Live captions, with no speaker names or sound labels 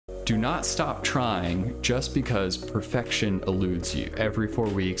Do not stop trying just because perfection eludes you. Every 4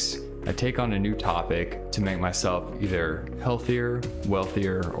 weeks, I take on a new topic to make myself either healthier,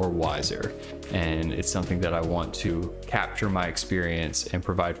 wealthier, or wiser. And it's something that I want to capture my experience and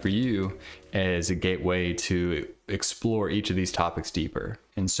provide for you as a gateway to explore each of these topics deeper.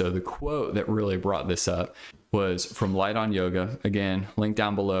 And so the quote that really brought this up was from Light on Yoga. Again, link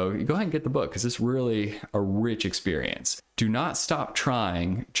down below. You go ahead and get the book because it's really a rich experience. Do not stop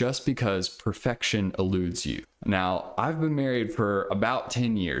trying just because perfection eludes you. Now, I've been married for about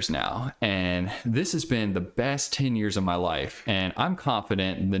 10 years now, and this has been the best 10 years of my life. And I'm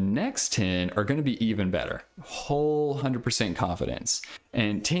confident the next 10 are going to be even better. Whole 100% confidence.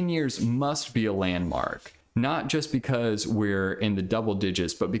 And 10 years must be a landmark. Not just because we're in the double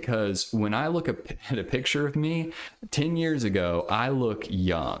digits, but because when I look at a picture of me 10 years ago, I look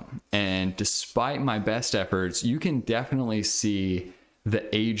young. And despite my best efforts, you can definitely see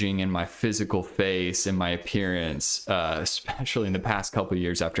the aging in my physical face and my appearance, especially in the past couple of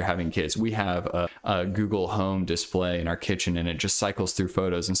years after having kids. We have a Google Home display in our kitchen, and it just cycles through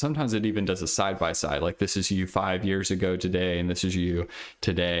photos. And sometimes it even does a side by side, like this is you 5 years ago today, and this is you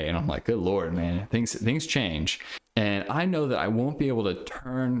today. And I'm like, good Lord, man, things change. And I know that I won't be able to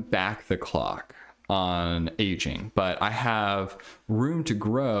turn back the clock on aging, but I have room to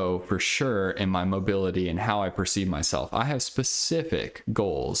grow for sure in my mobility and how I perceive myself. I have specific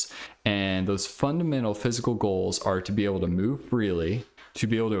goals, and those fundamental physical goals are to be able to move freely, to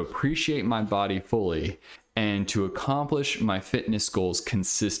be able to appreciate my body fully, and to accomplish my fitness goals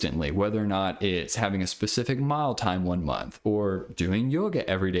consistently, whether or not it's having a specific mile time 1 month, or doing yoga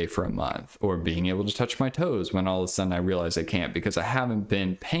every day for a month, or being able to touch my toes when all of a sudden I realize I can't because I haven't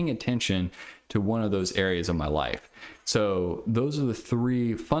been paying attention to one of those areas of my life. So those are the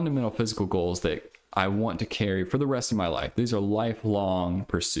 3 fundamental physical goals that I want to carry for the rest of my life. These are lifelong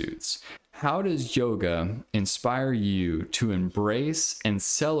pursuits. How does yoga inspire you to embrace and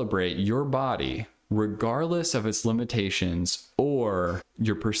celebrate your body regardless of its limitations or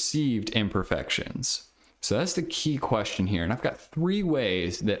your perceived imperfections? So that's the key question here. And I've got 3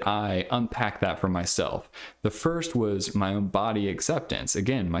 ways that I unpack that for myself. The first was my own body acceptance.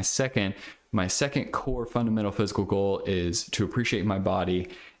 Again, my second core fundamental physical goal is to appreciate my body,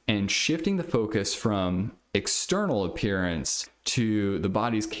 and shifting the focus from external appearance to the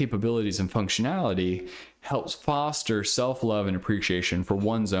body's capabilities and functionality helps foster self-love and appreciation for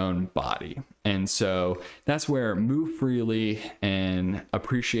one's own body. And so that's where move freely and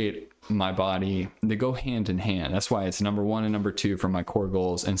appreciate my body, they go hand in hand. That's why it's number 1 and number 2 for my core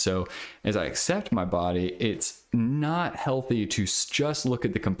goals. And so as I accept my body, it's not healthy to just look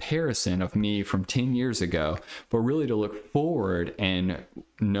at the comparison of me from 10 years ago, but really to look forward and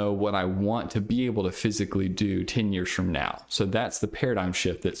know what I want to be able to physically do 10 years from now. So that's the paradigm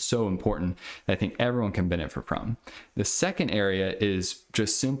shift that's so important that I think everyone can benefit from. The second area is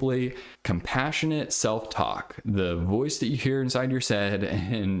just simply compassionate self-talk, the voice that you hear inside your head,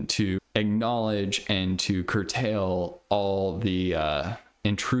 and to acknowledge and to curtail all the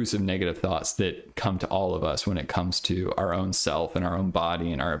intrusive negative thoughts that come to all of us when it comes to our own self and our own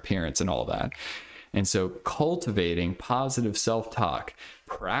body and our appearance and all that. And so cultivating positive self-talk,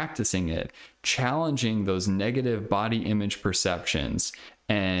 practicing it, challenging those negative body image perceptions,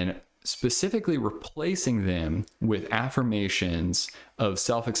 and specifically replacing them with affirmations of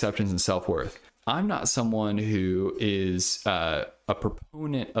self-acceptance and self-worth. I'm not someone who is a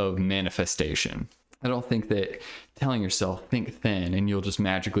proponent of manifestation. I don't think that telling yourself think thin and you'll just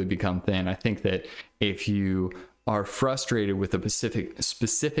magically become thin. I think that if you are frustrated with a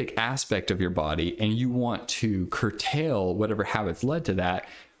specific aspect of your body and you want to curtail whatever habits led to that,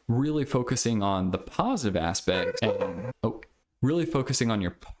 really focusing on the positive aspect and really focusing on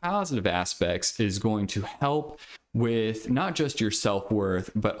your positive aspects is going to help with not just your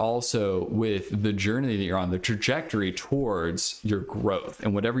self-worth, but also with the journey that you're on, the trajectory towards your growth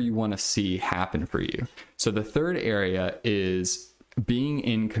and whatever you want to see happen for you. So the third area is being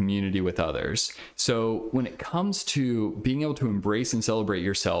in community with others. So when it comes to being able to embrace and celebrate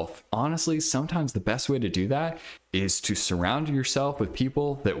yourself, honestly, sometimes the best way to do that is to surround yourself with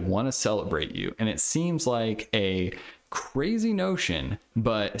people that want to celebrate you. And it seems like a crazy notion,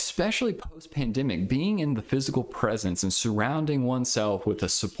 but especially post-pandemic, being in the physical presence and surrounding oneself with a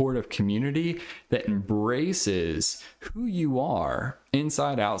supportive community that embraces who you are,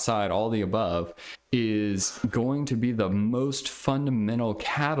 inside, outside, all the above, is going to be the most fundamental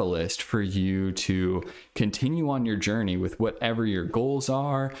catalyst for you to continue on your journey with whatever your goals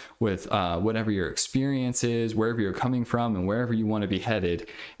are, with whatever your experience is, wherever you're coming from and wherever you want to be headed.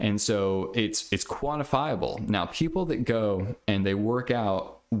 And so it's quantifiable. Now, people that go and they work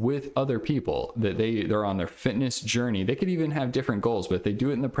out with other people, that they're on their fitness journey. They could even have different goals, but they do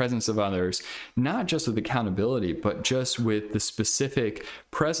it in the presence of others, not just with accountability, but just with the specific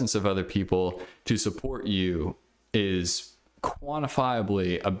presence of other people to support you, is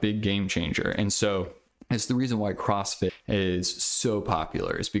quantifiably a big game changer. And so it's the reason why CrossFit is so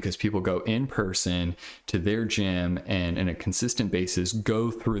popular, is because people go in person to their gym and on a consistent basis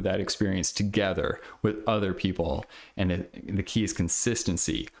go through that experience together with other people. And the key is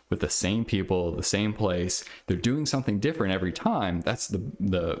consistency with the same people, the same place. They're doing something different every time. That's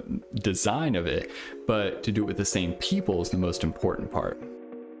the design of it. But to do it with the same people is the most important part.